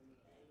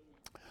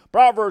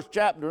Proverbs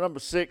chapter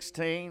number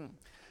 16,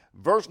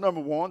 verse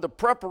number 1. The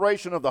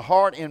preparation of the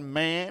heart in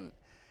man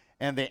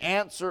and the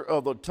answer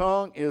of the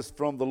tongue is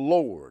from the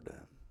Lord.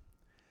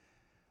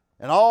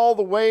 And all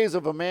the ways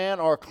of a man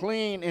are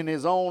clean in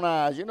his own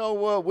eyes. You know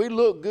what? We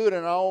look good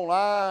in our own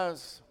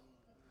eyes.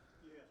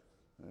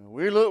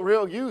 We look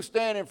real. You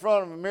stand in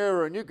front of a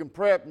mirror and you can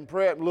prep and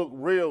look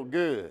real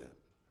good.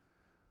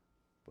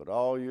 But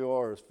all you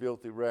are is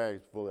filthy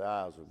rags for the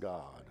eyes of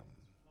God.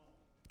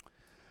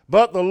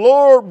 But the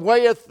Lord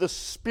weigheth the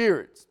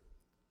spirits.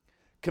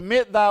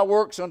 Commit thy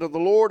works unto the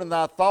Lord, and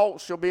thy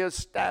thoughts shall be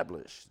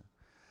established.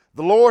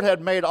 The Lord had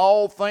made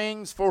all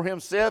things for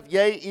himself,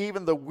 yea,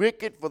 even the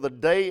wicked for the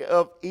day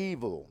of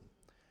evil.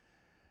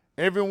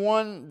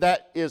 Everyone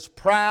that is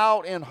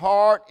proud in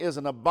heart is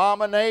an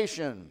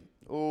abomination.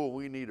 Oh,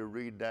 we need to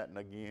read that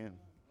again.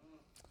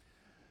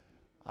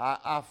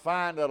 I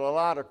find that a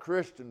lot of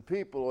Christian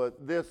people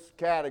at this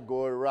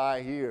category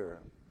right here,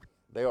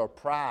 they are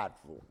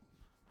prideful.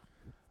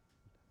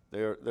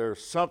 They're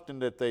something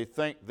that they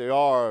think they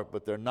are,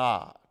 but they're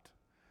not.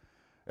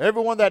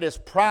 Everyone that is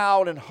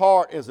proud in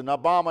heart is an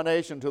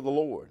abomination to the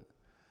Lord.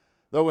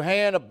 Though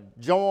hand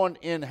joined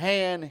in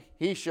hand,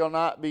 he shall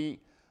not be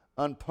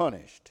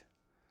unpunished.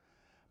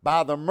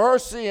 By the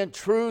mercy and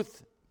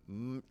truth,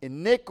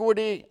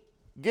 iniquity,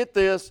 get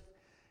this,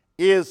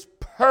 is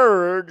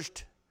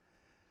purged,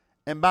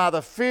 and by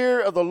the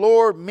fear of the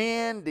Lord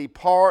men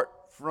depart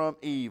from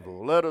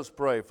evil. Let us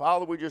pray.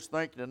 Father, we just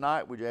thank you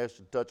tonight. We just ask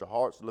you to touch our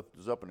hearts, lift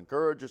us up, and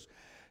encourage us.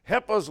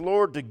 Help us,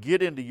 Lord, to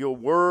get into your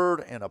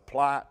word and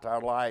apply it to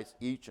our lives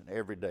each and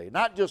every day.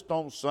 Not just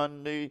on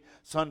Sunday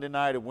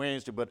night, and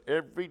Wednesday, but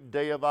every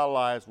day of our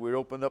lives we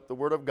open up the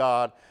word of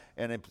God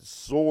and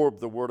absorb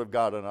the word of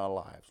God in our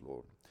lives,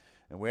 Lord.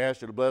 And we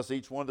ask you to bless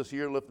each one that's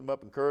here, lift them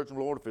up, encourage them,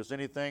 Lord. If there's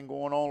anything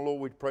going on, Lord,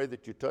 we pray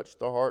that you touch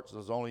their hearts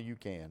as only you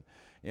can.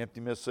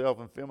 Empty myself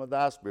and fill me with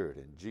thy spirit.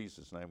 In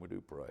Jesus' name we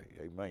do pray.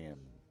 Amen.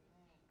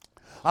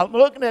 I'm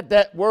looking at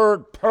that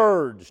word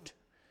purged.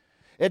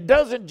 It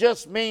doesn't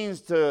just mean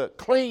to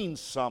clean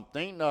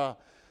something, but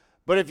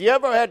if you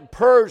ever had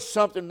purged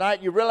something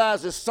tonight, you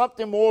realize it's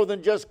something more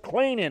than just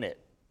cleaning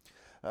it.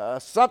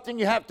 Something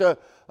you have to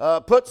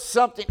put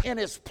something in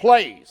its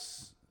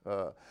place,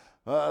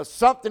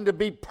 something to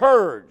be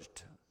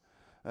purged.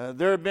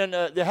 There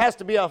has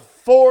to be a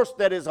force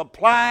that is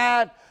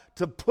applied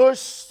to push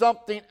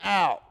something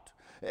out.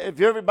 If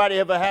everybody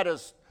ever had a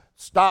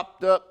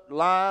stopped up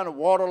line, a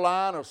water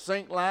line, or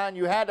sink line,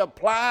 you had to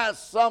apply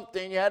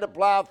something, you had to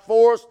apply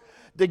force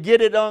to get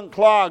it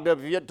unclogged.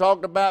 If you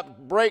talked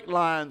about brake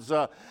lines,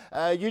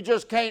 you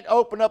just can't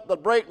open up the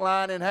brake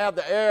line and have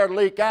the air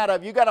leak out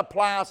of it. You got to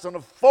apply some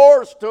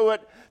force to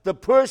it to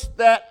push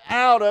that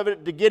out of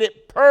it, to get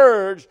it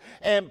purged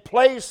and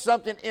place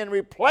something in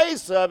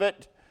replace of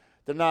it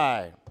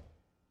tonight.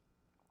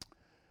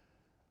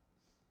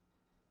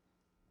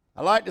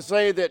 I like to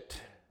say that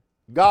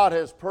God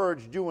has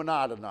purged you and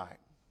I tonight.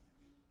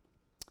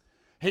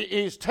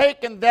 He's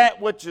taken that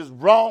which is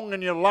wrong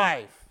in your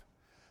life,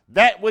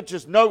 that which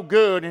is no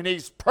good, and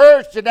He's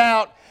purged it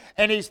out,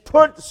 and He's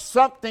put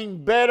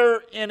something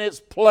better in its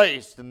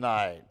place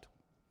tonight.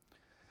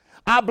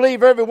 I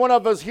believe every one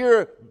of us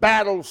here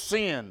battles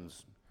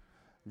sins.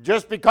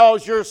 Just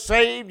because you're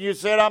saved, you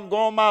said, I'm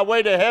going my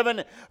way to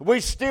heaven, we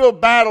still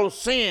battle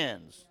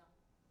sins.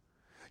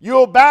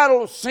 You'll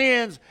battle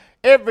sins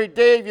every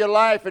day of your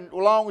life, and as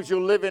long as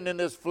you're living in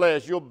this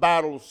flesh, you'll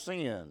battle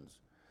sins.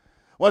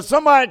 When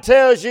somebody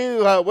tells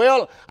you,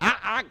 well,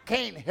 I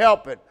can't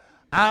help it,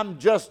 I'm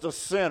just a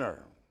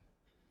sinner.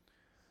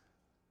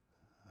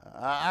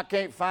 I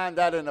can't find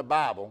that in the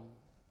Bible.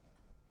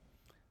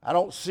 I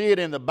don't see it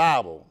in the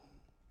Bible.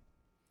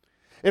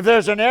 If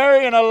there's an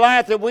area in our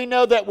life that we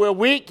know that we're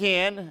weak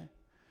in,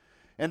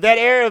 and that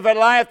area of our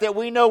life that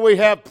we know we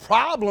have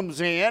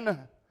problems in,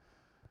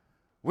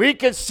 we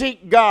can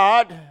seek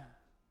God,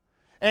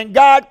 and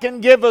God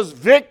can give us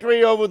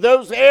victory over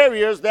those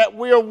areas that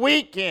we are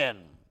weak in.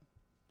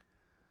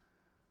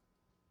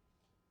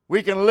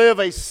 We can't live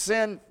a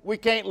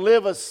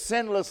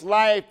sinless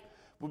life,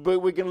 but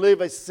we can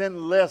live a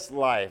sinless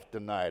life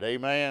tonight.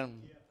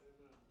 Amen.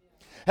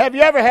 Have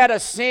you ever had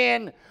a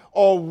sin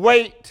or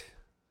weight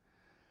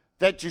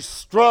that you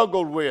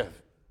struggled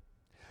with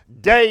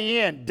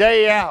day in,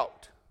 day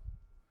out?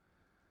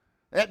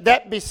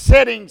 That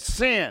besetting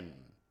sin.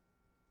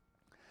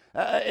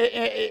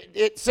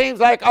 It seems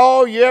like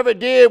all you ever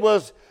did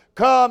was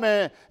come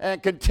and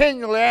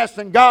continually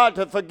asking God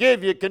to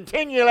forgive you,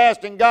 continually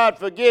asking God to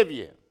forgive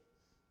you.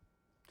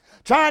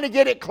 Trying to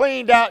get it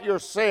cleaned out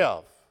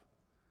yourself.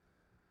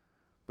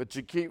 But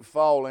you keep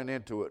falling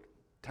into it,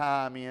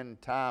 time in,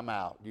 time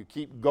out. You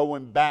keep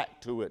going back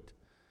to it.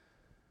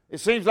 It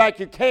seems like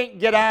you can't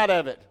get out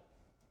of it.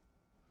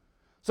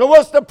 So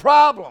what's the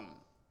problem?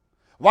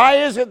 Why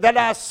is it that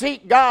I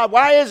seek God?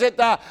 Why is it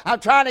that I'm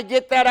trying to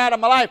get that out of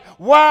my life?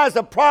 Why is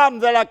the problem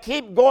that I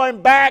keep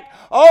going back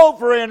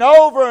over and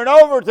over and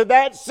over to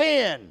that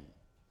sin?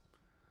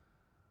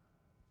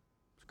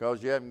 It's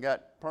because you haven't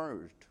got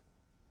purged.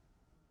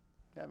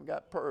 You haven't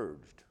got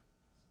purged.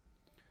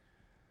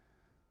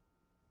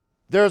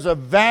 There's a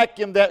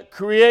vacuum that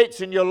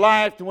creates in your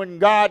life when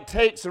God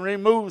takes and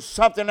removes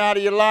something out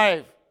of your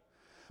life.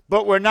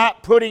 But we're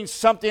not putting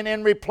something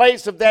in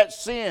replace of that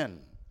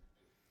sin.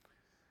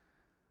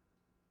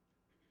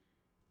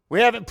 We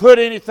haven't put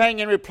anything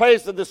in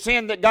replace of the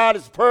sin that God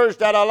has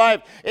purged out of our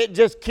life. It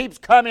just keeps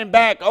coming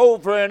back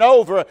over and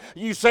over.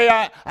 You say,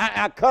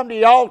 I come to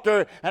the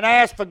altar and I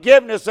ask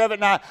forgiveness of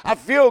it, and I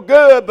feel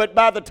good, but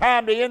by the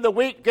time the end of the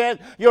weekend,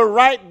 you're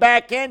right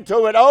back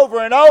into it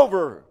over and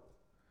over.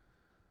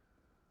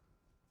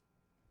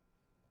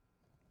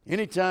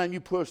 Anytime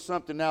you push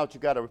something out, you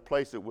got to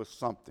replace it with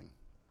something.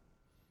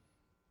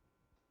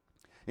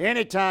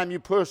 Anytime you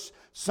push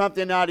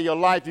something out of your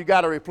life, you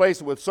got to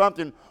replace it with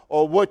something,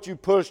 or what you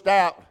pushed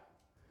out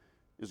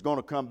is going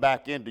to come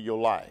back into your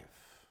life.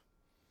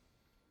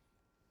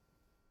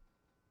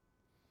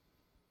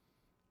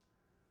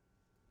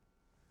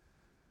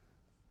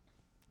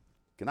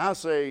 Can I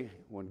say,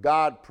 when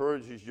God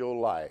purges your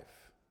life,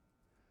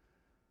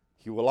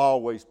 He will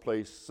always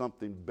place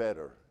something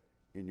better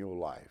in your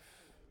life.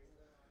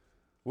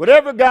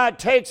 Whatever God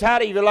takes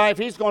out of your life,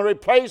 He's going to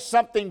replace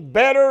something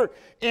better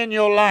in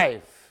your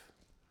life.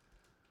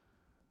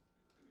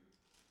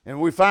 And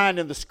we find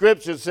in the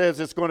Scripture, it says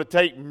it's going to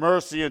take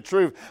mercy and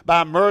truth.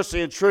 By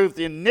mercy and truth,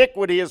 the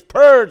iniquity is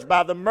purged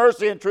by the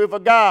mercy and truth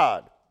of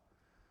God.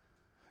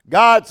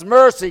 God's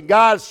mercy,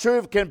 God's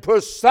truth can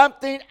push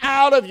something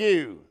out of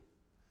you,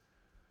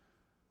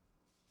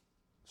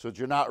 so that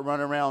you're not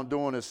running around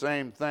doing the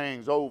same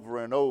things over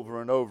and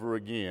over and over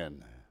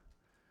again.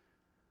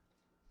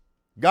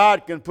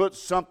 God can put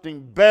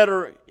something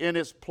better in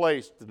its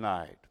place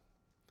tonight.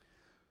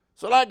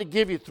 So I'd like to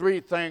give you 3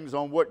 things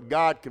on what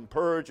God can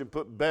purge and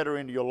put better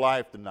into your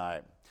life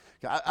tonight.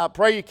 I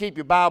pray you keep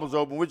your Bibles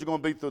open. We're just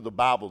going to be through the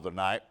Bible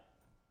tonight.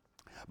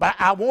 But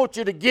I want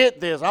you to get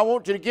this. I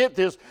want you to get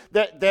this,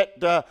 that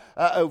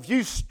if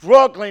you're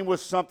struggling with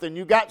something,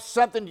 you got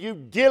something you're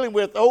dealing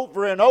with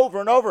over and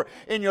over and over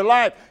in your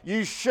life,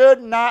 you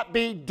should not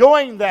be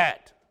doing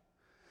that.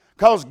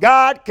 Because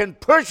God can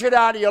push it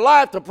out of your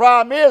life. The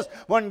problem is,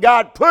 when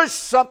God pushes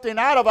something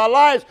out of our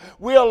lives,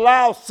 we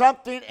allow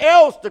something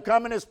else to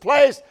come in its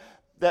place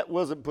that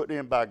wasn't put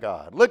in by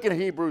God. Look at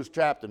Hebrews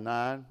chapter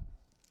 9.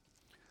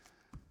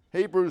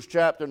 Hebrews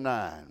chapter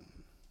 9.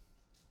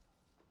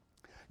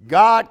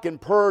 God can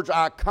purge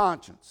our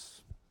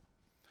conscience.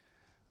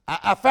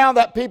 I found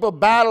that people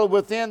battle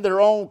within their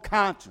own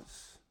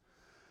conscience.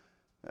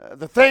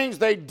 The things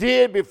they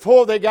did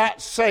before they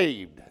got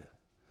saved.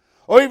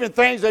 Or even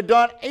things they've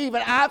done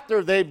even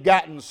after they've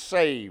gotten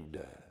saved.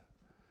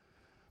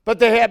 But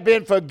they have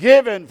been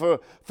forgiven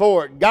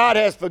for it. God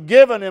has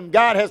forgiven them.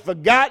 God has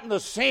forgotten the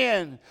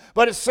sin.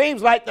 But it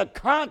seems like the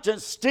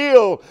conscience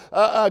still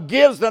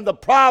gives them the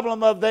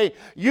problem of they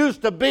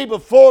used to be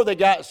before they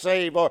got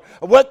saved, or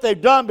what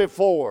they've done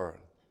before.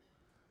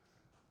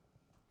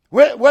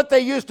 What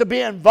they used to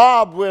be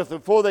involved with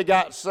before they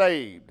got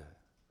saved.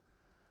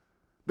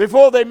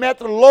 Before they met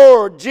the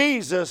Lord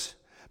Jesus.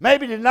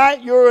 Maybe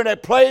tonight you're in a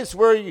place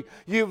where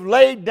you've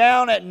laid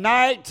down at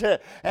night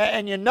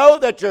and you know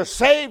that you're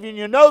saved and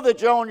you know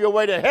that you're on your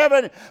way to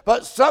heaven,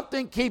 but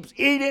something keeps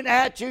eating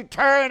at you,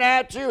 tearing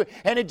at you,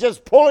 and it's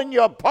just pulling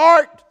you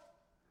apart.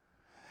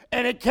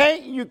 And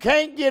you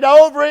can't get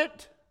over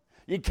it.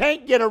 You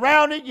can't get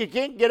around it. You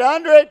can't get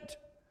under it.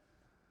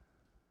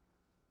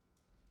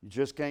 You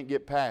just can't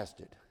get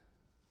past it.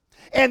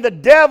 And the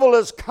devil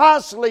is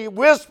constantly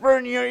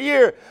whispering in your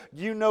ear,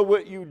 you know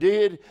what you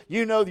did.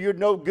 You know you're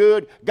no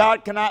good.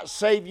 God cannot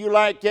save you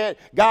like that.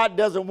 God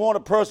doesn't want a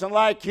person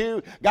like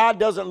you. God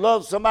doesn't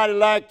love somebody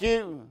like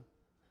you.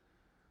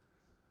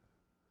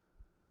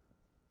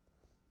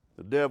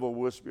 The devil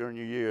whispering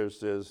in your ear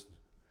says,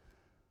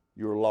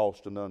 you're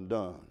lost and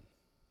undone.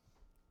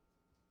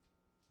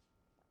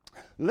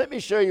 Let me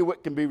show you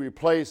what can be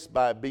replaced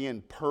by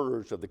being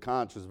purged of the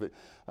conscience.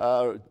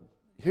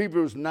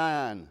 Hebrews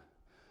 9.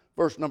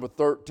 Verse number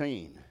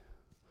 13.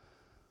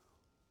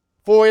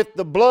 For if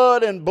the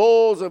blood and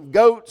bulls of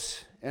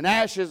goats and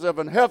ashes of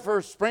an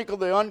heifer sprinkle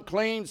the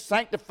unclean,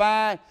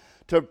 sanctify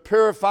to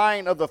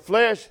purifying of the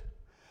flesh,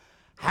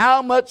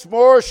 how much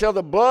more shall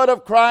the blood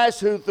of Christ,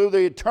 who through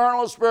the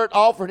eternal Spirit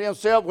offered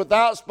Himself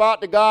without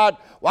spot to God,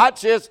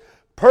 watch this,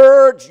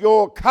 purge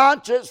your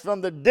conscience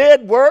from the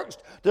dead works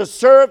to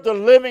serve the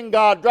living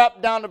God.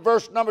 Drop down to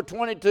verse number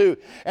 22.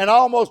 And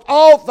almost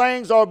all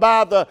things are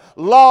by the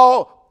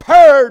law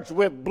purged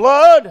with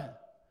blood,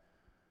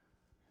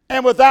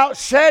 and without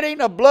shedding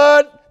of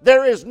blood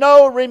there is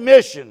no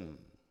remission.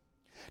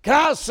 Can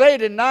I say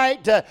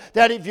tonight that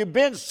if you've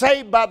been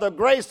saved by the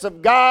grace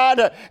of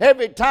God,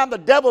 every time the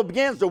devil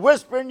begins to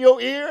whisper in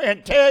your ear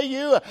and tell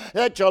you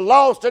that you're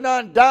lost and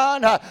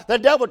undone, the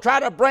devil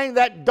try to bring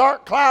that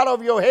dark cloud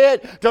over your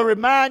head to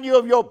remind you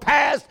of your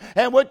past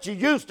and what you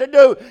used to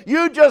do.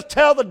 You just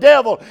tell the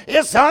devil,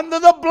 it's under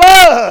the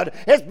blood.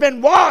 It's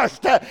been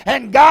washed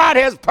and God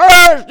has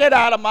purged it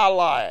out of my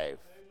life.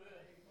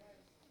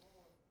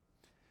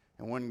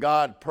 And when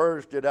God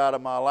purged it out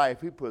of my life,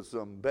 He put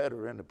something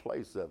better in the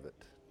place of it.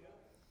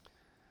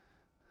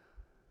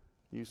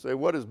 You say,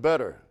 what is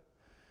better?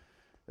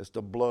 It's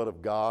the blood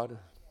of God,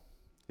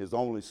 His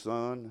only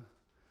Son,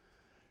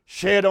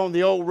 shed on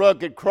the old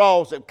rugged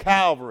cross at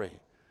Calvary.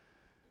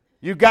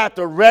 You got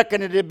to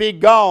reckon it to be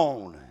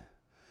gone.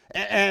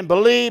 And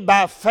believe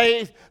by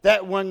faith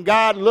that when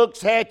God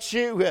looks at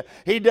you,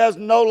 He does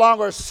no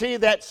longer see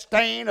that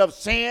stain of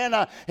sin.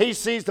 He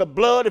sees the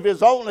blood of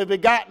His only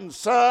begotten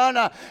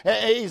Son.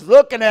 He's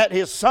looking at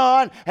His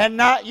Son and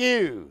not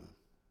you.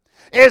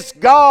 It's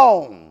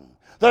gone.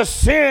 The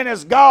sin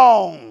is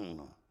gone.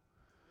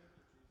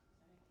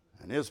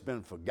 And it's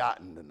been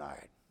forgotten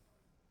tonight.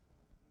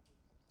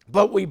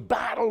 But we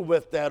battle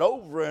with that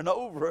over and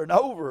over and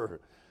over.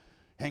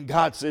 And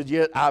God said,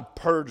 yet I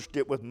purged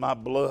it with my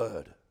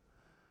blood.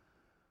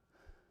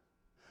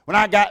 When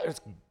I got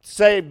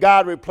saved,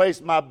 God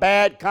replaced my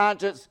bad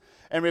conscience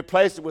and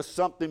replaced it with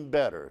something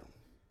better.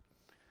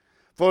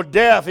 For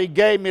death, He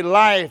gave me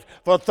life.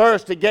 For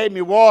thirst, He gave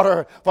me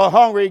water. For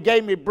hunger, He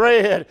gave me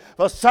bread.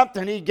 For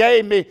something, He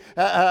gave me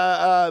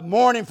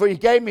mourning. For He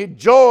gave me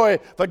joy.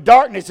 For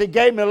darkness, He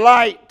gave me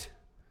light.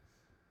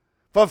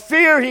 For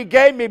fear, He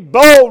gave me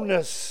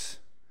boldness.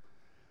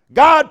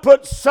 God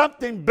put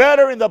something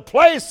better in the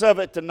place of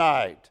it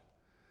tonight.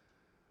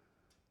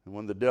 And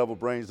when the devil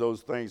brings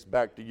those things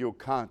back to your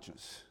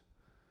conscience,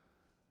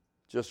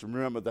 just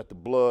remember that the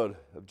blood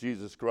of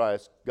Jesus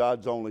Christ,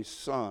 God's only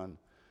Son,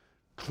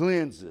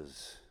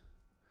 cleanses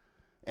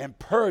and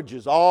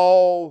purges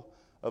all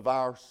of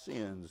our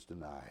sins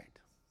tonight.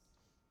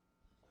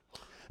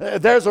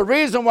 There's a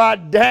reason why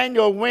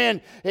Daniel,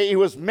 when he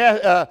was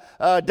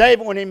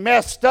David, when he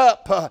messed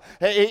up,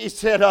 he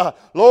said,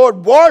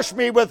 "Lord, wash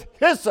me with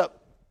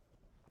hyssop."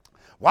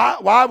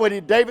 Why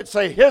would David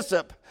say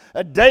hyssop?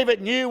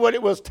 David knew what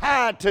it was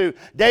tied to.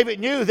 David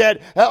knew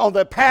that on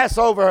the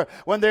Passover,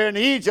 when they're in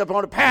Egypt,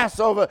 on the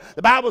Passover,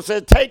 the Bible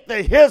says, take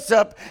the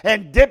hyssop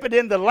and dip it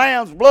in the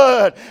lamb's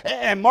blood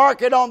and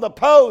mark it on the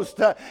post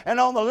and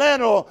on the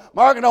lintel.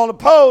 Mark it on the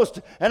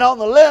post and on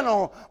the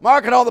lintel.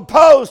 Mark it on the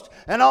post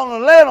and on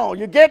the lintel.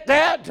 You get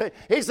that?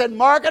 He said,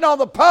 mark it on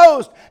the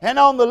post and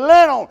on the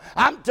lintel.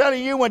 I'm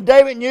telling you, when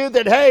David knew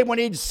that, hey, when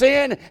he'd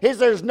sinned,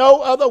 there's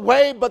no other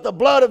way but the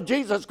blood of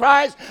Jesus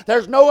Christ.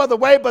 There's no other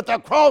way but the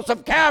cross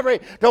of Calvary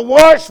to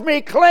wash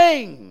me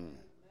clean.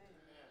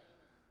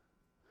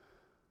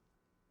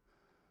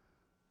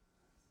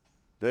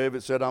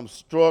 David said, I'm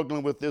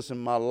struggling with this in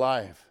my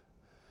life.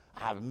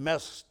 I've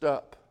messed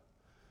up.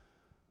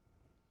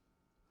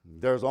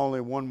 There's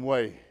only one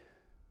way.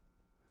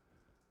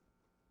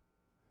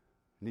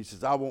 And he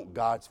says, I want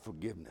God's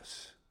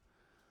forgiveness.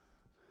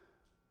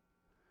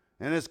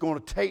 And it's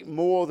going to take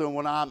more than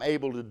what I'm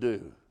able to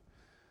do.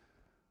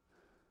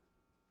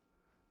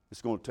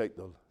 It's going to take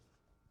the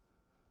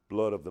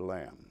blood of the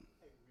Lamb.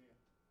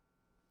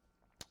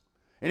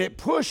 And it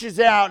pushes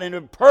out and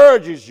it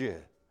purges you.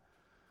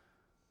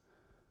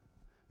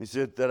 He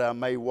said that I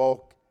may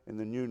walk in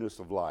the newness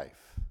of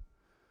life.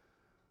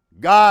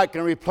 God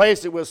can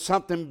replace it with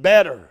something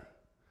better.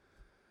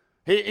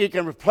 He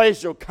can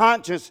replace your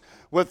conscience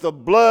with the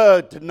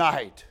blood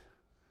tonight.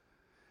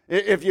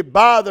 If you're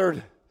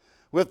bothered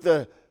with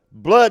the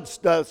blood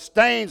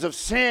stains of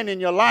sin in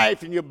your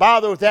life and you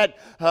bother with that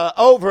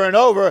over and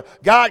over,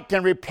 God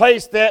can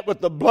replace that with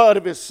the blood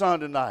of His Son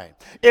tonight.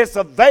 It's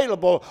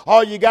available.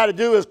 All you got to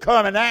do is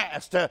come and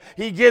ask.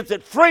 He gives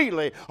it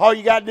freely. All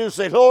you got to do is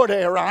say, Lord,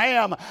 here I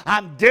am.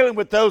 I'm dealing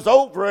with those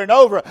over and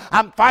over.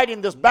 I'm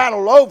fighting this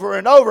battle over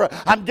and over.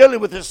 I'm dealing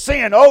with this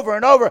sin over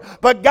and over.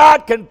 But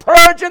God can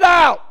purge it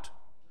out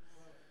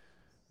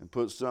and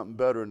put something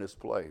better in its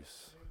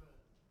place.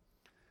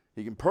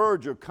 He can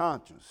purge your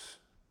conscience.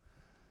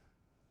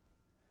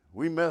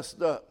 We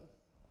messed up.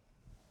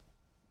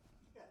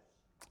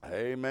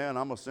 Amen.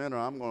 I'm a sinner.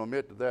 I'm going to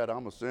admit to that.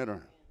 I'm a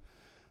sinner.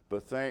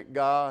 But thank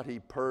God He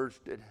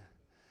purged it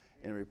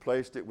and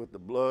replaced it with the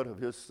blood of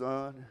His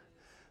Son,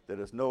 that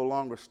is no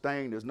longer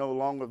stained, is no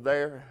longer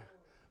there.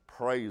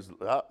 Praise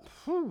God.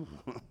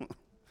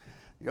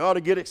 You ought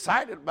to get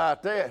excited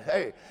about that.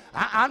 Hey,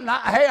 I'm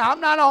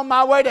not on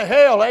my way to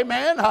hell.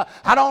 Amen.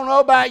 I don't know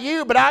about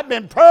you, but I've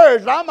been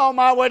purged. I'm on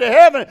my way to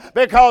heaven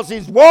because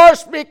He's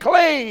washed me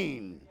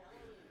clean.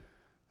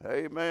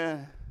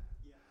 Amen.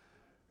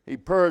 He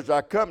purged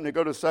our company.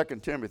 Go to 2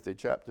 Timothy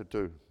chapter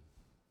 2.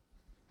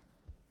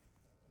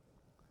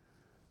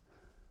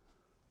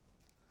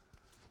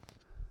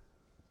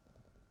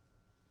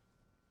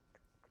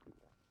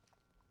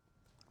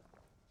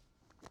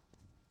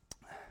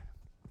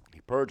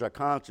 He purged our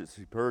conscience.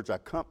 He purged our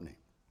company.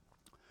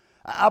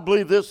 I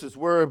believe this is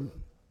where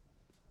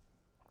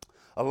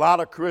a lot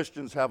of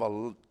Christians have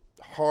a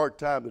hard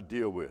time to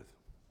deal with.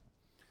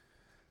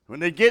 When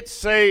they get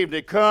saved,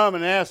 they come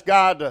and ask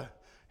God to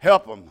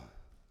help them.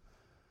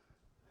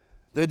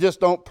 They just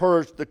don't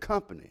purge the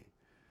company.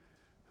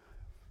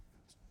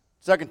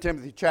 2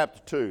 Timothy chapter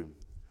 2,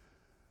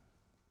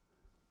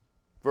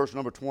 verse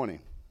number 20.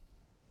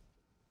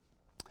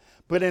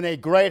 But in a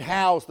great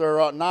house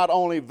there are not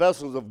only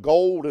vessels of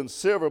gold and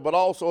silver, but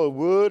also of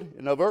wood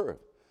and of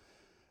earth,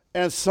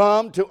 and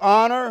some to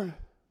honor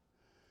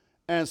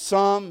and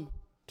some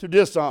to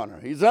dishonor.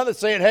 He's not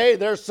saying, hey,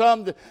 there's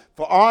some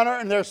for honor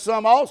and there's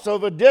some also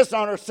for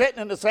dishonor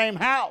sitting in the same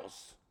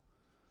house.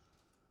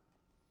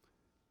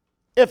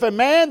 If a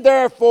man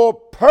therefore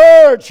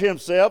purge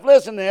himself,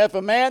 listen, if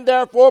a man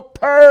therefore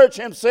purge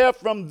himself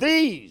from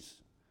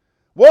these,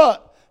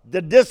 what?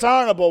 The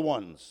dishonorable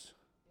ones.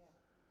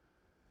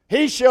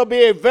 He shall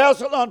be a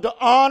vessel unto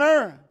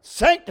honor,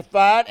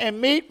 sanctified,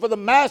 and meet for the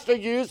master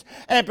use,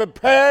 and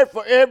prepared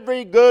for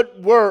every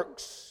good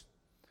works.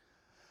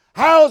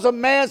 How is a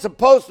man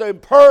supposed to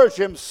purge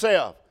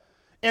himself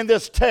in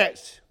this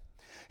text?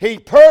 He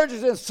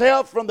purges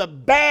himself from the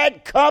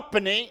bad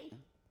company.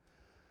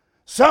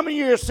 Some of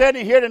you are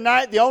sitting here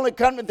tonight, the only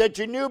company that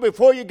you knew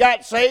before you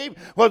got saved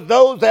was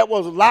those that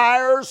was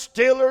liars,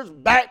 stealers,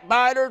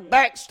 backbiters,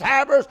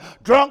 backstabbers,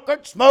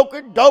 drunkards,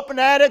 smokers, doping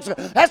addicts.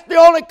 That's the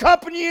only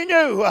company you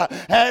knew.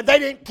 They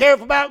didn't care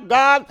about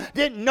God,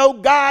 didn't know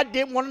God,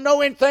 didn't want to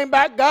know anything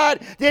about God,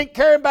 didn't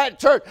care about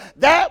church.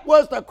 That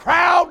was the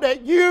crowd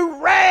that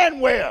you ran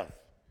with.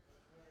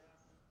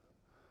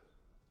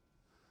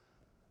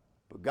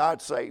 But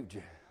God saved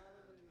you.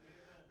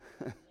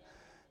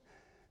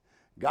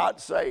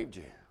 God saved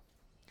you.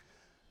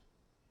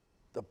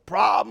 The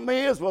problem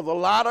is with a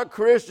lot of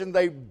Christians,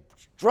 they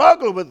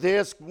struggle with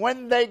this.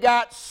 When they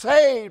got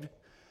saved,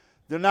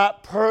 they're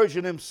not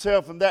purging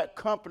themselves from that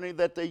company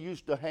that they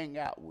used to hang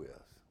out with.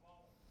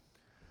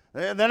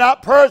 They're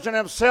not purging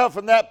themselves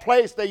from that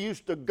place they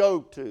used to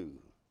go to.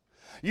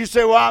 You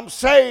say, well, I'm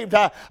saved.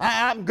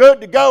 I'm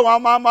good to go.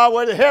 I'm on my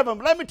way to heaven.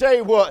 But let me tell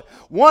you what.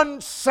 One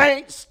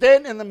saint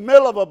standing in the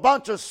middle of a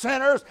bunch of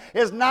sinners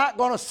is not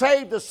going to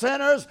save the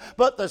sinners,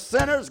 but the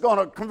sinner's going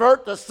to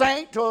convert the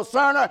saint to a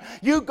sinner.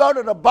 You go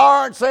to the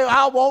bar and say,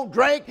 I won't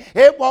drink.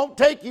 It won't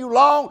take you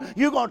long.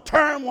 You're going to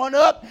turn one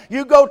up.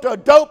 You go to a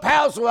dope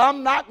house where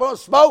I'm not going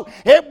to smoke.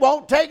 It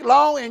won't take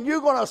long, and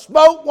you're going to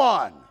smoke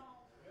one.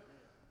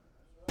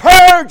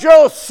 Purge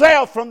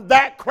yourself from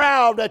that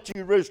crowd that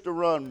you used to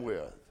run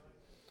with.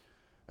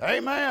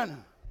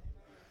 Amen.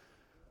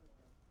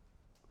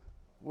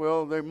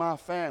 Well, they're my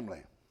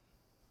family.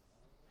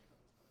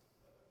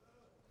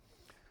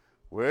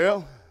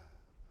 Well,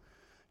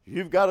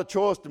 you've got a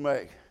choice to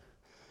make.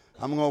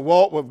 I'm going to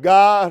walk with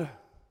God,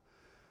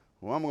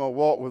 or I'm going to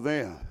walk with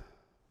them.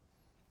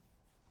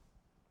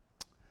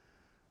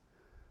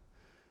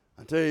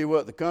 I tell you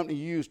what, the company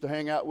you used to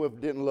hang out with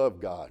didn't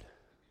love God.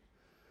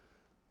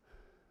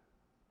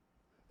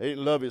 They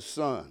didn't love His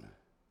Son.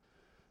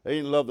 They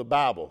didn't love the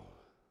Bible.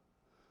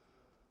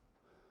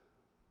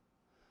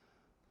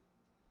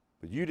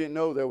 But you didn't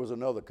know there was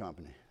another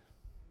company.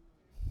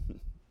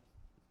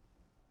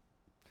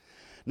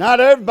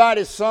 Not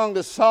everybody sung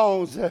the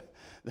songs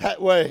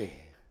that way.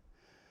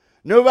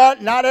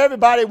 Not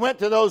everybody went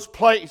to those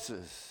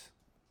places.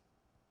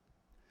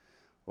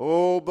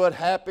 Oh, but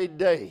happy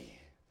day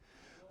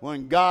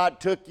when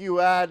God took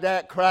you out of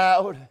that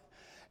crowd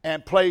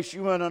and placed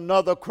you in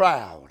another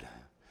crowd.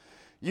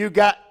 You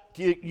got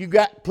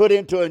put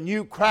into a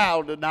new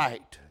crowd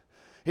tonight.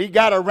 He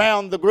got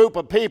around the group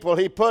of people.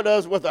 He put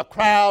us with a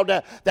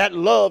crowd that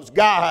loves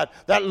God,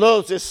 that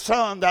loves His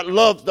Son, that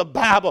loves the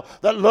Bible,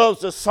 that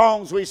loves the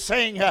songs we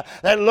sing,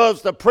 that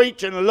loves the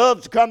preaching, and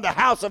loves to come to the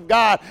house of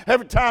God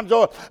every time.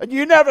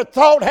 You never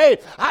thought, hey,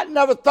 I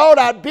never thought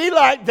I'd be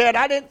like that.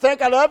 I didn't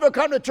think I'd ever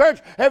come to church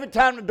every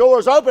time the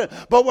door's open.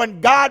 But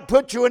when God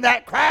put you in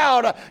that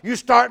crowd, you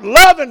start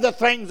loving the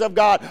things of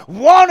God,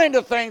 wanting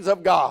the things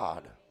of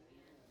God.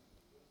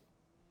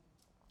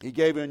 He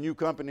gave you a new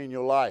company in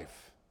your life.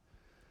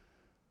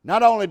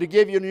 Not only to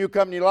give you a new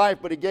company in life,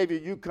 but He gave you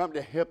a new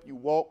company to help you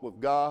walk with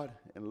God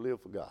and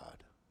live for God.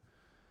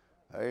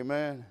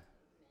 Amen.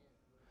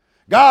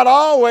 God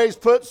always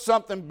puts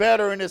something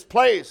better in its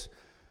place.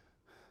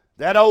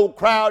 That old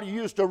crowd you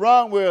used to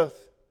run with,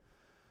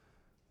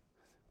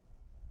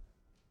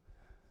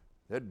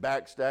 they'd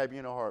backstab you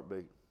in a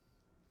heartbeat.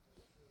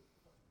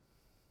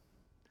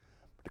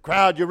 The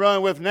crowd you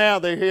run with now,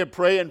 they're here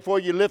praying for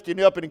you, lifting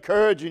you up and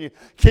encouraging you.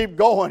 Keep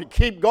going,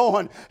 keep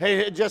going.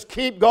 Hey, just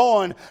keep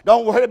going.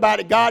 Don't worry about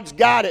it. God's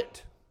got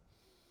it.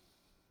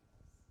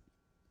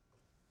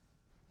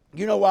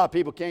 You know why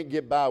people can't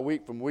get by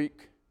week from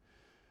week?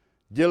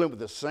 Dealing with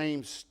the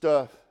same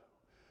stuff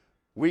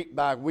week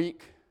by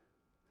week?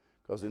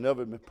 Because they've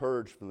never been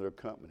purged from their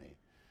company.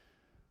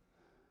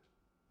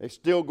 They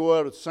still go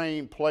out to the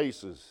same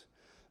places.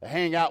 They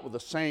hang out with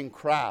the same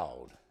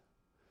crowd.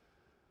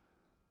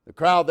 The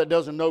crowd that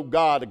doesn't know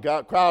God,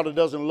 the crowd that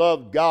doesn't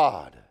love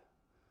God.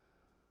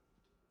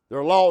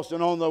 They're lost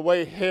and on their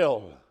way to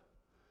hell.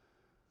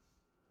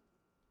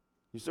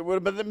 You say, well,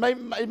 but it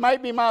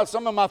might be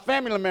some of my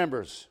family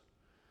members.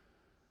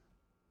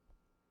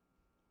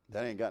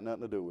 That ain't got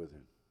nothing to do with it.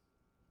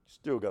 You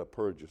still got to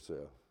purge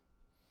yourself.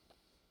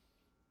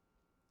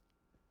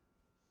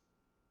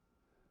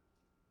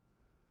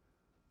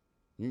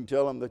 You can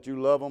tell them that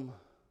you love them,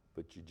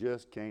 but you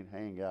just can't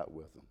hang out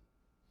with them.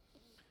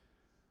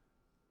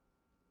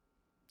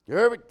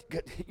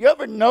 You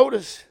ever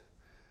notice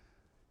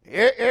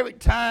every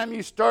time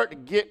you start to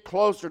get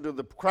closer to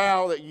the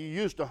crowd that you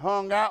used to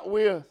hung out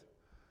with,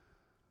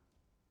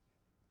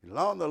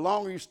 The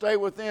longer you stay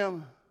with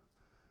them,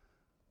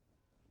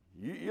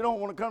 you don't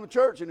want to come to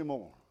church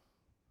anymore.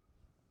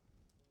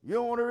 You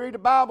don't want to read the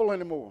Bible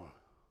anymore.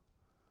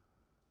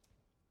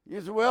 You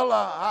say, well,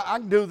 I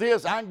can do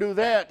this, I can do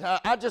that.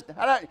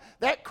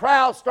 That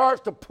crowd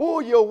starts to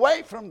pull you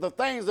away from the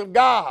things of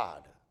God.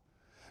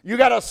 You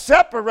got to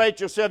separate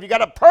yourself. You got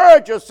to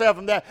purge yourself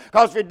from that.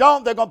 Because if you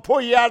don't, they're going to pull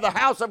you out of the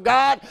house of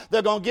God.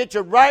 They're going to get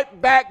you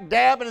right back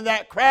dabbing in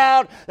that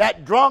crowd,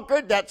 that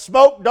drunkard, that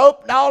smoke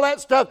dope, and all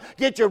that stuff.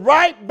 Get you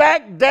right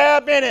back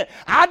dab in it.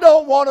 I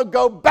don't want to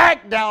go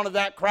back down to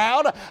that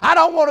crowd. I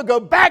don't want to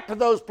go back to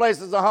those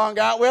places I hung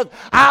out with.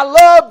 I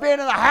love being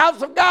in the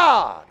house of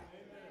God.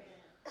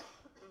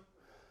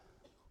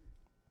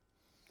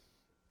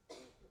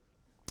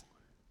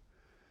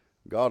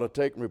 God will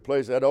take and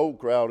replace that old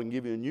crowd and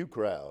give you a new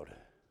crowd.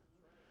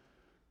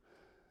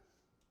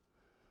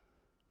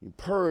 You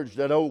purge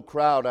that old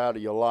crowd out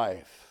of your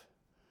life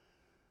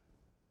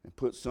and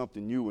put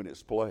something new in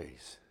its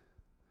place.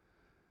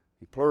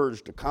 He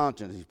purged the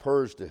conscience, he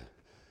purged the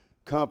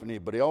company,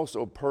 but he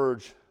also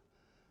purged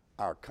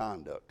our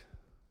conduct.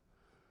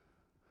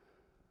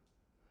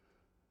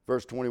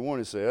 Verse 21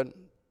 he said,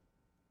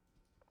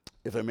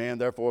 if a man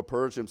therefore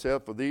purge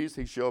himself of these,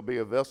 he shall be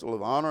a vessel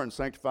of honor and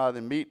sanctified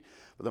and meet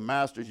for the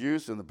master's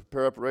use and the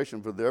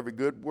preparation for every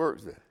good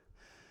work.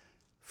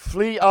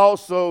 Flee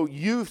also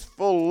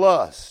youthful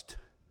lust,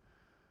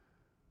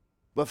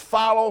 but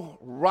follow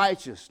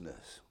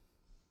righteousness,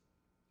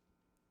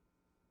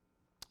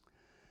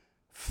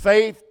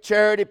 faith,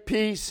 charity,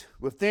 peace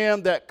with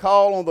them that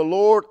call on the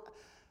Lord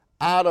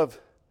out of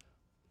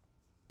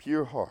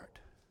pure heart.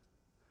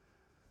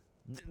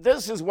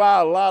 This is why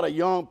a lot of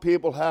young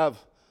people have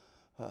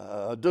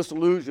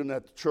disillusion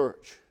at the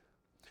church.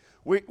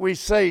 We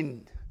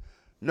say,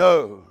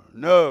 no,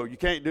 you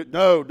can't do,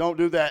 no, don't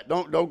do that,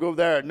 don't go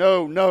there,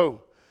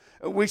 no.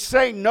 We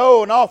say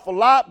no an awful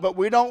lot, but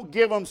we don't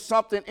give them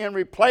something in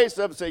replace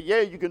of it. Say,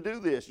 yeah, you can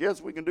do this.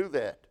 Yes, we can do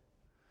that.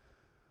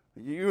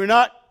 You're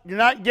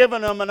not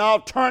giving them an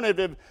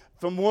alternative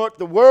from what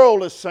the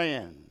world is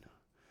saying.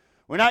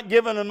 We're not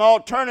giving them an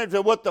alternative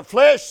to what the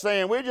flesh is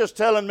saying. We're just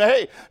telling them,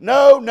 hey,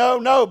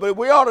 no. But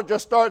we ought to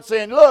just start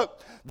saying,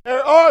 look,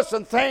 there are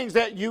some things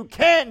that you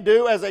can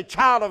do as a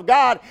child of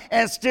God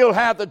and still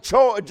have the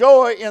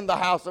joy in the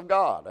house of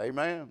God.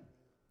 Amen.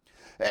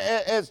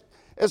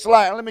 It's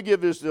like, let me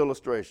give this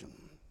illustration.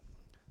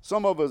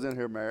 Some of us in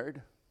here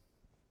married.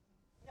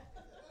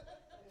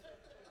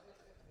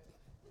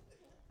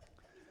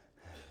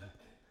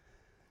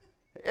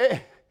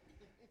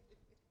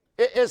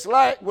 It's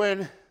like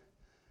when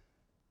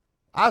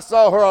I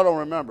saw her, I don't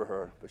remember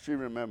her, but she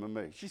remembered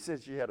me. She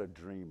said she had a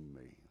dream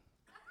of me.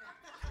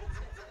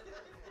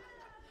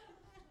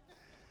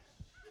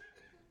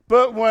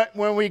 But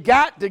when we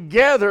got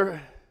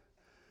together,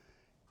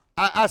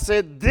 I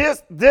said,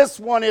 this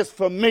one is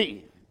for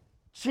me.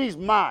 She's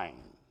mine.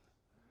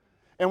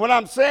 And what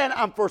I'm saying,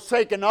 I'm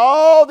forsaking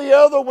all the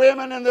other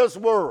women in this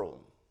world.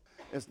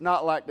 It's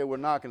not like they were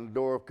knocking the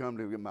door, come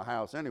to my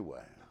house anyway.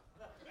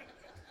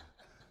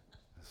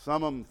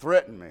 Some of them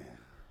threatened me.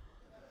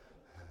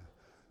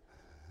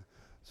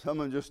 Some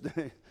of them just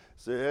say,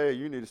 hey,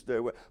 you need to stay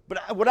away.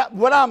 But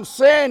what I'm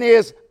saying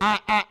is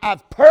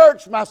I've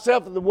purged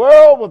myself of the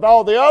world with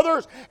all the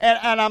others,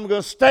 and I'm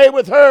going to stay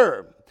with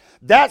her.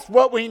 That's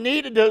what we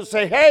need to do.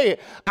 Say, hey,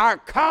 our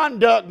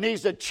conduct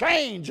needs to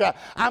change.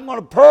 I'm going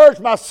to purge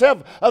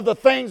myself of the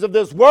things of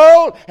this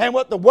world and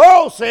what the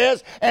world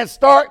says and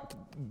start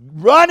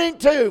running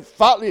to.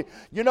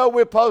 You know,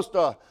 we're supposed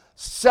to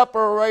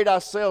separate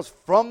ourselves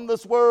from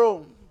this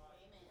world.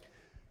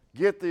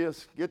 Get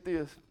this.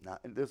 Now,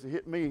 this will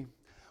hit me.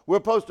 We're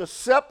supposed to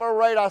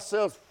separate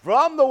ourselves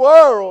from the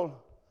world.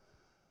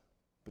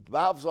 But the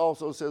Bible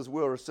also says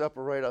we're to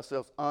separate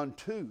ourselves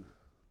unto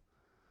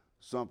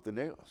something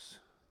else.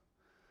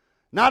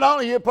 Not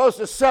only are you supposed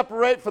to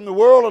separate from the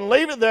world and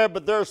leave it there,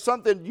 but there's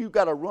something you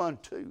got to run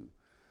to.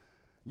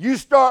 You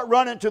start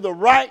running to the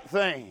right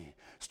thing.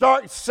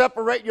 Start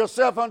separating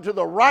yourself unto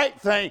the right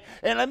thing.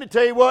 And let me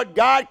tell you what,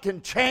 God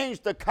can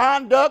change the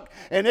conduct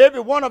in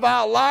every one of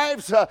our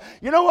lives.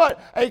 You know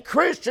what? A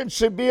Christian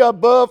should be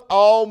above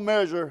all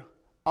measure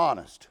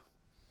honest.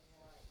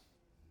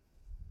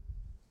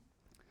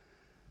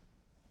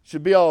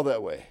 Should be all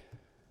that way.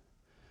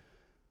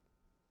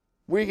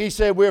 He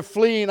said we're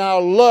fleeing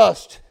our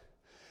lust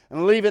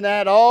and leaving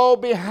that all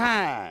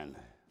behind.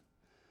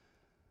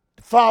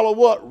 To follow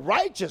what?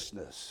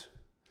 Righteousness,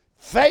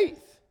 faith,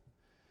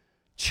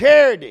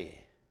 charity,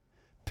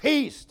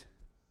 peace.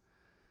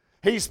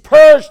 He's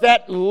purged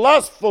that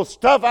lustful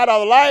stuff out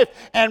of life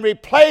and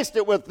replaced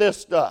it with this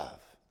stuff.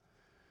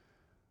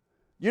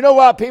 You know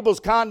why people's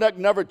conduct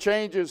never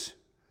changes?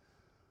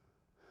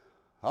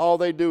 All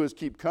they do is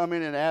keep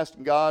coming and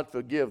asking God to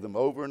forgive them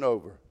over and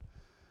over.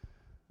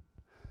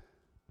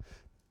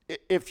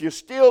 If you're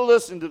still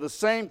listening to the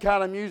same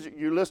kind of music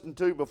you listened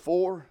to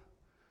before,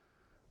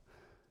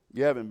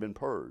 you haven't been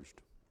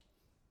purged.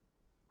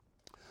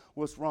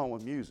 What's wrong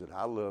with music?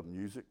 I love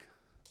music.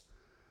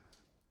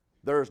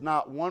 There's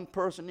not one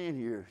person in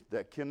here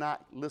that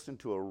cannot listen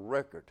to a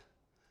record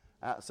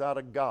outside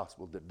of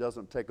gospel that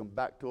doesn't take them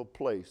back to a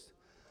place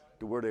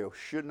to where they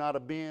should not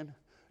have been,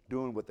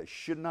 doing what they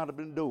should not have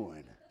been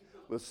doing,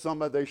 with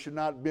somebody they should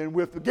not have been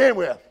with to begin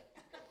with.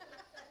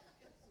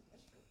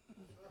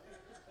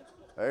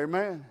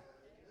 Amen.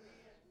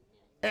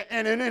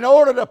 And in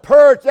order to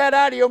purge that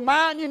out of your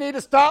mind, you need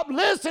to stop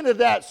listening to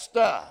that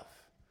stuff.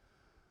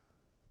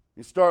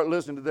 You start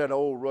listening to that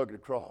old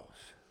rugged cross.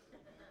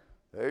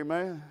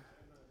 Amen.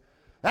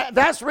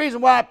 That's the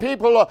reason why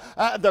people,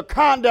 the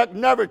conduct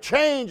never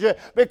changes,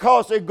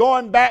 because they're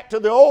going back to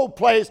the old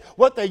place,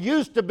 what they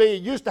used to be,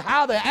 used to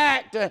how they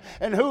act,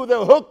 and who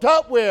they're hooked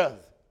up with.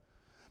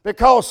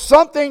 Because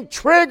something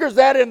triggers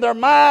that in their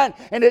mind,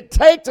 and it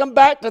takes them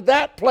back to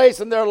that place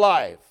in their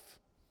life.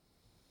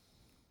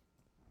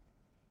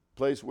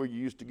 Place where you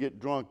used to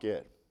get drunk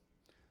at,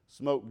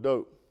 smoke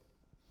dope.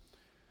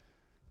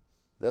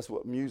 That's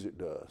what music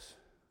does.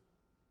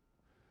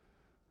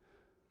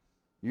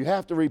 You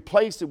have to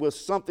replace it with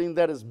something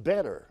that is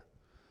better.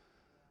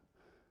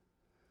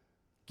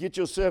 You get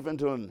yourself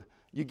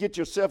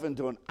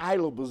into an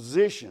idle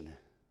position.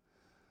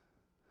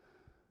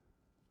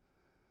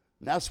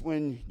 And that's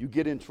when you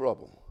get in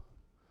trouble.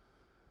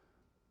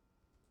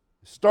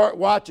 Start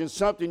watching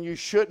something you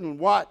shouldn't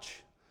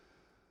watch.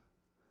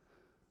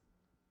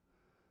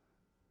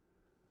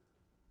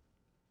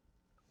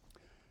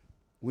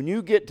 When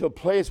you get to a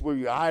place where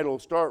you're idle,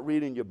 start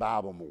reading your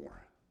Bible more.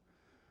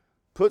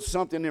 Put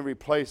something in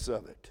replace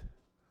of it.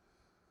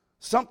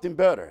 Something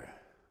better.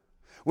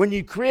 When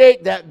you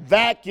create that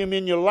vacuum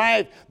in your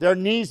life, there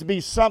needs to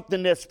be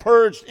something that's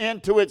purged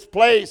into its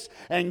place,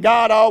 and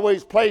God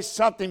always placed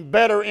something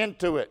better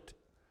into it.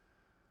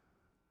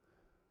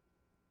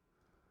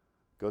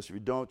 Because if you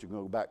don't, you're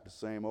going to go back the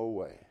same old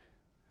way.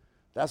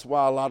 That's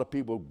why a lot of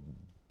people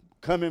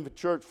come into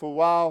church for a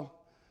while,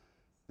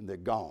 and they're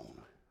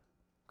gone.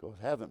 Because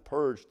they haven't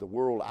purged the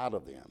world out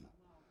of them.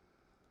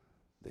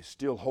 They're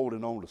still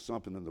holding on to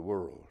something in the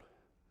world.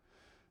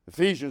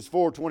 Ephesians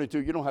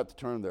 4:22, you don't have to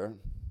turn there.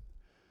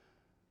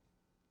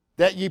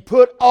 That ye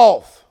put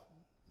off,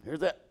 here's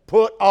that,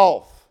 put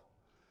off,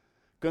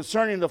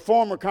 concerning the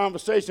former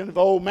conversation of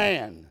old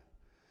man,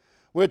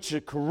 which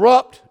is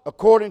corrupt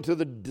according to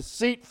the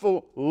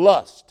deceitful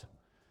lust,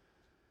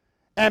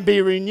 and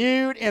be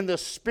renewed in the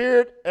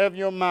spirit of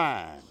your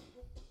mind.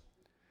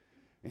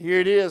 And here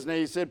it is. Now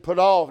he said put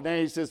off. Now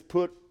he says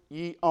put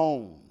ye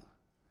on.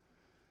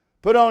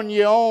 Put on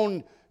ye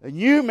own a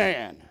new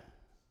man,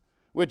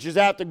 which is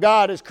after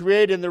God is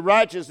created in the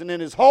righteousness and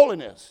in his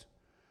holiness.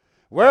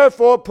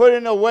 Wherefore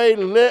putting away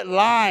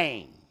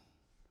lying,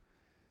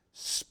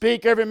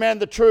 speak every man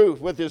the truth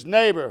with his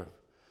neighbor,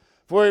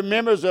 for he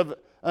remembers of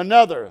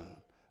another.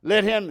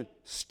 Let him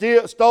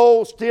steal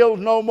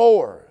no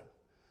more,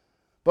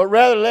 but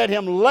rather let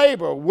him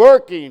labor,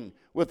 working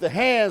with the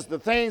hands the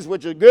things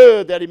which are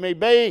good, that he may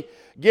be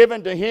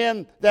given to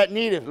him that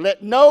needeth.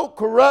 Let no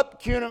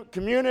corrupt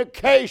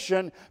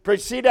communication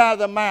proceed out of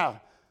the mouth,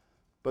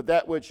 but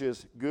that which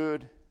is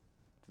good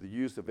to the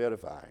use of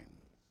edifying.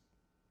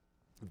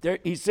 There,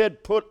 he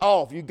said put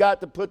off. You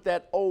got to put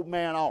that old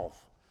man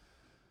off.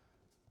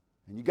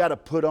 And you got to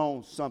put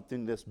on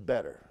something that's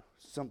better.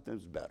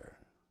 Something's better.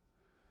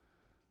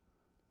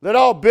 Let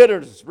all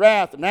bitterness,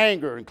 wrath, and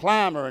anger, and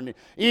clamor, and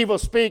evil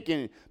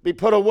speaking be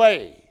put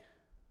away.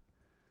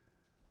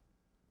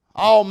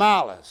 All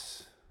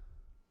malice.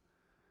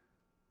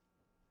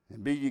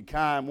 And be ye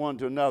kind one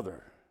to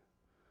another,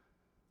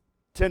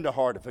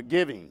 tenderhearted,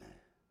 forgiving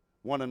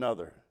one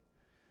another,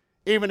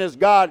 even as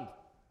God,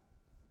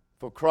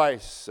 for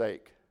Christ's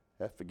sake,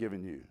 hath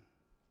forgiven you.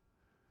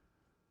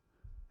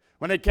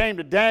 When they came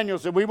to Daniel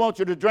and said, we want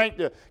you to drink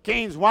the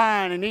king's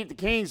wine and eat the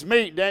king's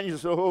meat, Daniel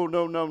said, oh,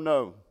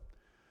 no.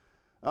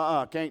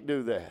 Can't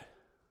do that.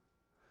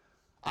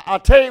 I'll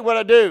tell you what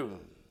I do.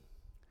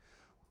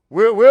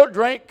 We'll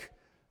drink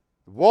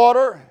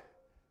water,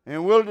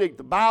 and we'll take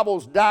the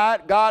Bible's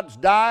diet, God's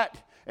diet,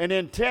 and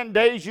in 10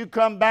 days you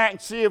come back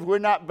and see if we're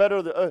not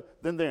better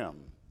than them.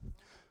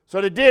 So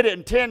they did it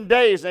in 10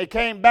 days, and they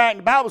came back, and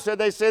the Bible said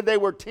they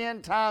were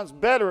 10 times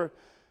better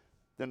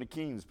than the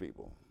king's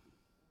people.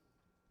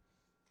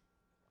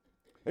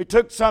 They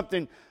took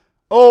something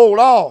old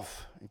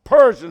off,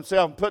 purged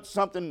themselves, and put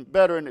something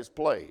better in its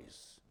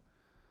place.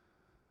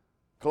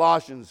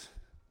 Colossians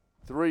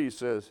 3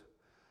 says,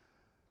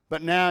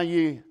 but now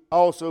ye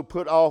also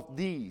put off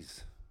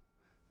these.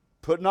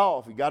 Putting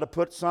off. You got to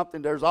put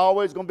something. There's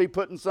always going to be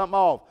putting something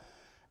off.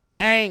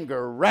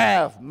 Anger,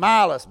 wrath,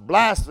 malice,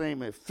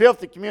 blasphemy,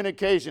 filthy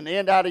communication,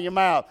 end out of your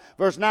mouth.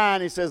 Verse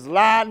 9, he says,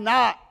 lie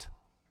not.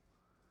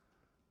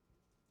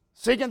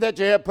 Seeking that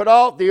you have put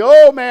off the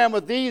old man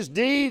with these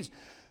deeds.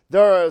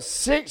 There are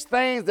 6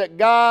 things that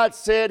God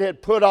said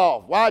had put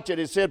off. Watch it.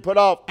 He said put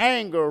off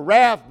anger,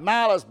 wrath,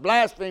 malice,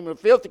 blasphemy,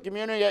 filthy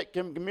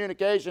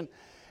communication,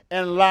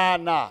 and lie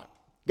not.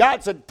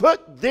 God said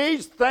put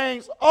these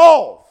things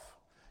off.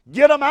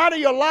 Get them out of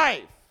your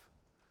life.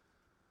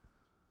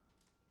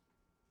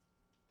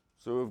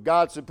 So if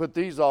God said put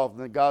these off,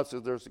 then God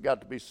says there's got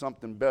to be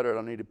something better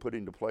I need to put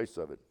into place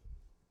of it.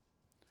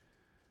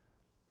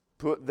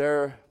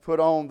 Put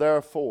on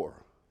therefore,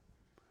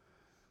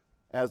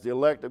 as the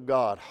elect of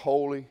God,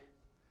 holy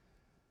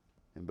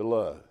and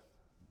beloved,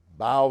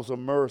 bowels of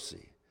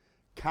mercy,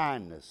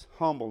 kindness,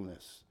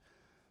 humbleness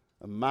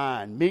of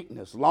mind,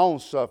 meekness,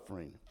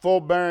 long-suffering,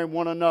 forbearing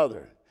one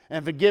another,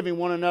 and forgiving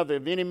one another.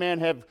 If any man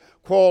have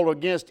quarreled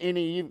against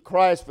any,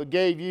 Christ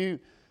forgave you,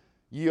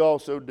 ye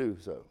also do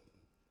so.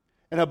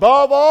 And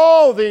above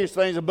all these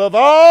things,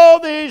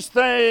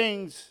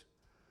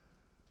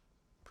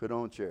 put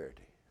on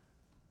charity.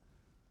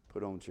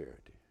 Put on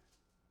charity.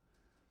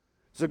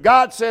 So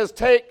God says,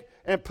 take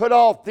and put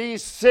off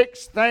these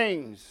 6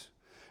 things.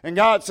 And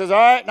God says, all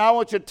right, now I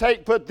want you to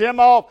put them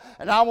off,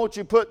 and I want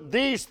you to put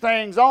these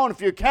things on.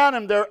 If you count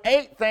them, there are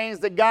 8 things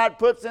that God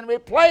puts in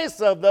place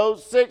of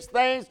those 6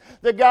 things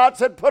that God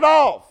said put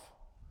off.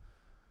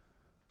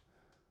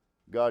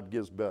 God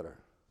gives better.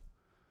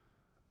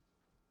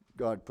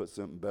 God puts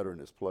something better in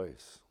its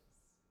place.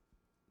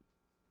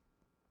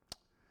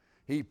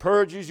 He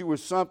purges you with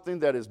something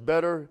that is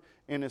better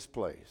in its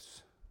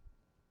place.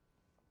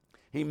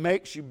 He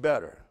makes you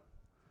better.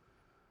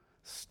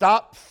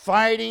 Stop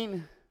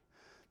fighting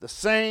the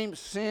same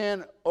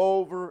sin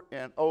over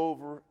and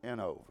over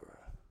and over.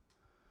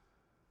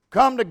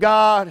 Come to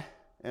God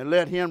and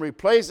let Him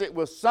replace it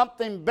with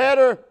something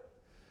better.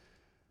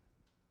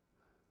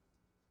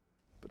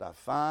 But I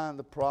find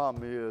the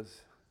problem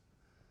is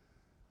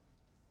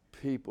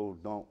people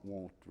don't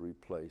want to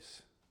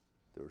replace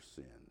their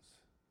sins.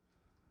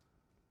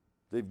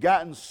 They've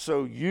gotten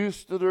so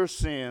used to their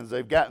sins,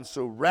 they've gotten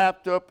so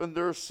wrapped up in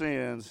their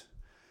sins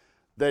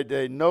that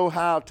they know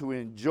how to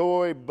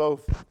enjoy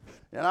both.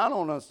 And I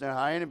don't understand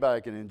how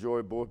anybody can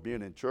enjoy both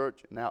being in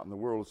church and out in the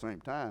world at the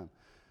same time.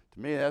 To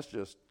me, that's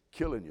just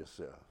killing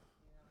yourself.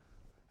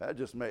 That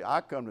just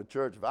I come to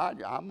church. I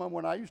remember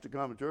when I used to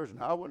come to church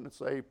and I wasn't a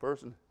saved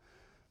person.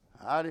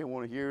 I didn't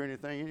want to hear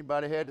anything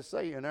anybody had to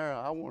say in there.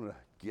 I wanted to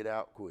get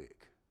out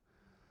quick.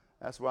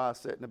 That's why I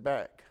sat in the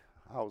back.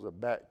 I was a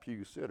back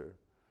pew sitter.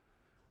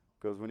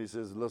 Because when he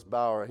says, let's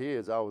bow our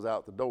heads, I was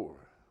out the door.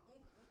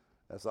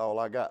 That's all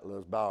I got.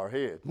 Let's bow our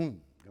heads.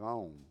 Come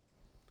on.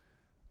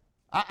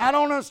 I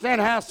don't understand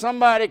how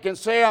somebody can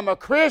say I'm a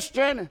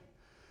Christian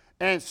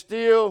and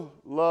still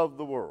love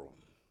the world.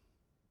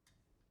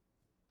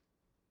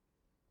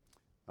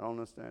 I don't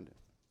understand it.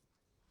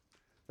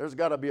 There's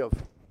got to be a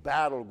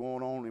battle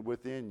going on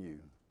within you.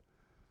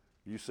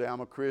 You say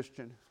I'm a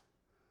Christian,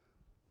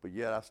 but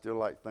yet I still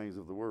like things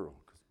of the world.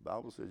 Because the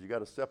Bible says you got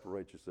to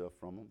separate yourself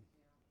from them.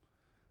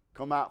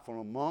 Come out from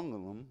among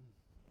them.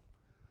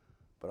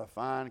 But I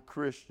find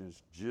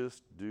Christians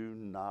just do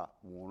not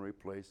want to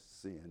replace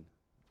sin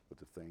with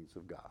the things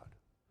of God.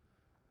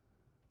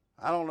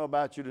 I don't know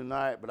about you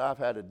tonight, but I've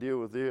had to deal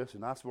with this,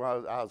 and that's why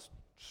I was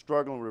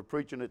struggling with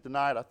preaching it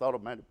tonight. I thought I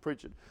might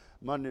preach it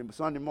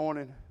Sunday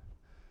morning,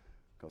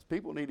 because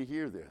people need to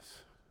hear this.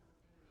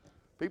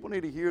 People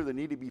need to hear they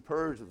need to be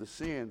purged of the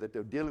sin that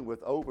they're dealing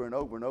with over and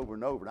over and over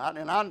and over.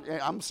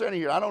 I'm sitting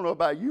here, I don't know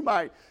about you.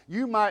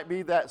 You might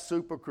be that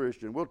super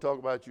Christian. We'll talk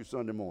about you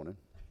Sunday morning.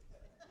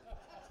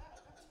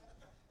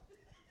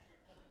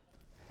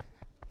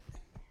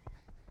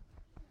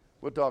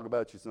 We'll talk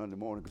about you Sunday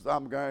morning, because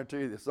I'm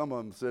guaranteed that some of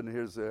them sitting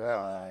here say,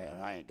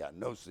 I ain't got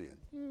no sin.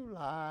 You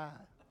lie.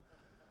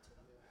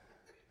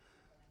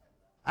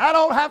 I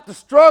don't have to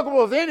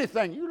struggle with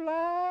anything. You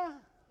lie.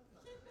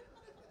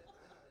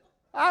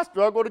 I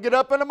struggle to get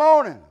up in the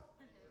morning.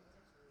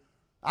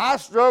 I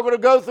struggle to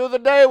go through the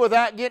day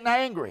without getting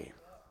angry,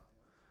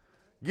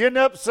 getting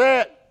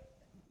upset.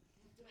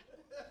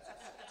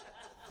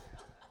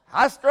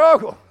 I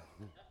struggle.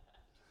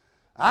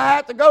 I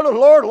have to go to the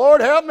Lord. Lord,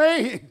 help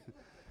me.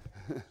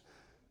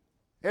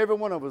 Every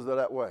one of us are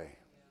that way.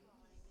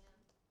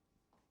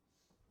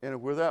 And if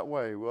we're that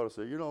way, we ought to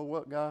say, you know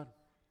what, God?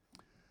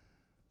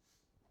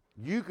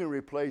 You can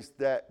replace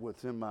that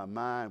what's in my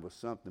mind with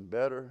something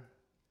better.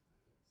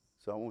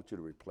 So I want you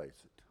to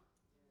replace it.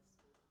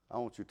 I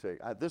want you to take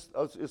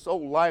this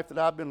old life that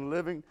I've been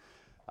living.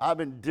 I've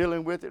been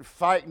dealing with it,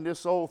 fighting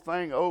this old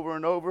thing over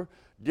and over,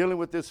 dealing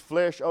with this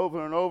flesh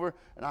over and over,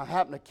 and I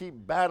happen to keep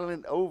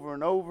battling over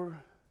and over.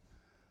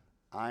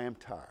 I am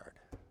tired.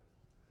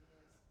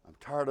 I'm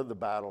tired of the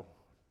battle,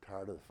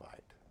 tired of the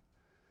fight.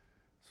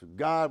 So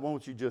God,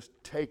 won't you just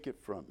take it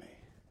from me?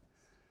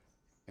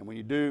 And when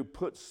you do,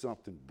 put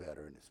something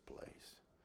better in its place.